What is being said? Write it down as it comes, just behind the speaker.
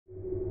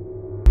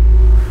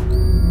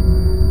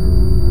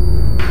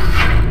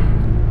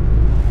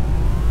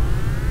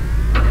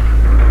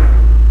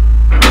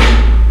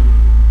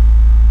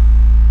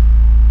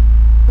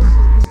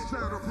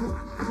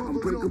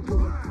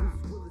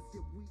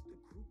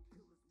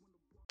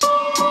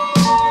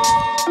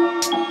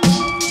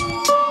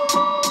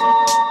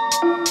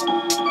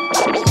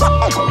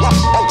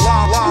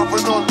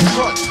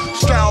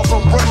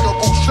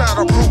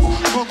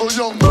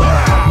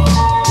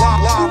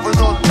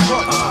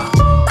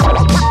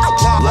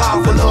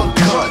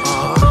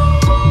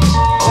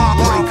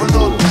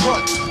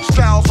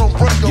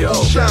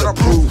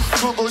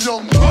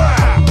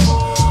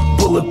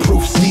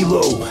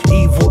kilo.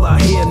 Evil I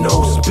hear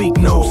no, speak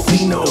no,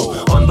 see no.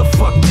 On the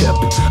fuck tip,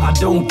 I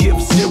don't give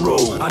zero.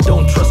 I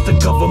don't trust the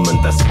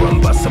government that's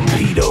run by some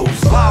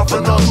pedos. Live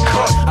and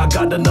uncut, I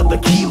got another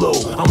kilo.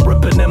 I'm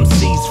ripping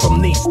MCs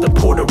from Nice to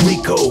Puerto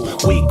Rico.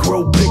 We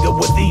grow bigger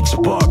with each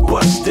bar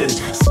busted.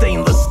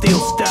 Stainless steel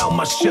style,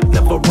 my shit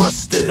never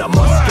rusted. I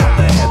must get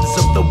the heads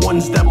of the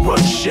ones that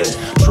run shit.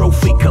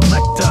 Trophy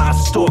collector, I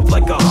stalk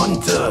like a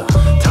hunter.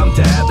 Time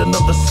to add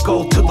another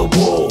skull to the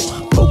wall.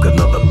 Poke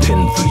another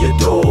pin through your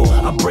door.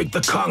 I break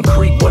the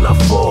concrete when I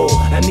fall,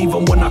 and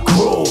even when I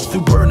crawl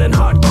through burning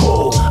hot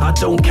coal. I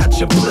don't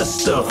catch a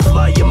blister,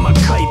 flying my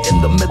kite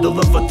in the middle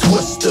of a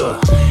twister.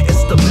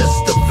 It's the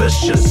Mr.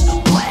 Vicious.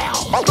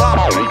 Live and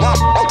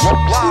uncut.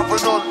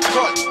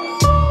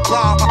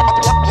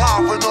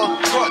 Live and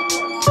uncut.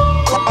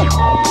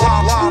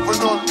 Live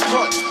and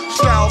uncut.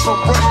 Styles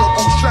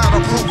unbreakable,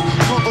 shatterproof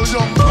to the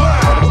young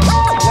black.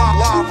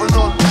 Live and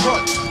uncut.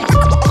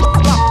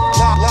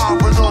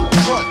 Live and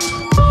uncut.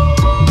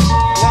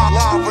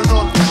 Live and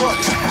uncut.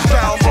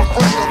 Styles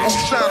unbreakable,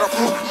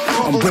 shatterproof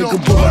to the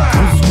young black.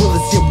 Bruce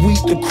Willis, yeah, we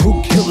the crew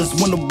killers.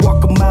 Wanna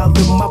walk a mile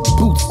in my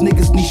boots,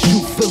 niggas need shoe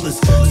fillers.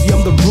 See,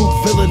 I'm the root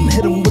villain,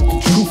 hit 'em with the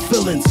true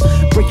feelings.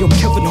 Break your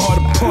Kevin Hart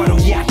apart and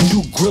walk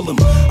through grill 'em.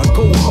 I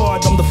go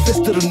hard, I'm the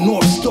fist of the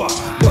North Star.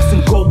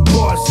 Bustin' gold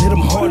bars, hit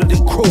 'em harder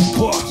than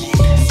crowbar.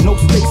 There's no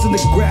snakes in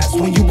the grass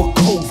when you a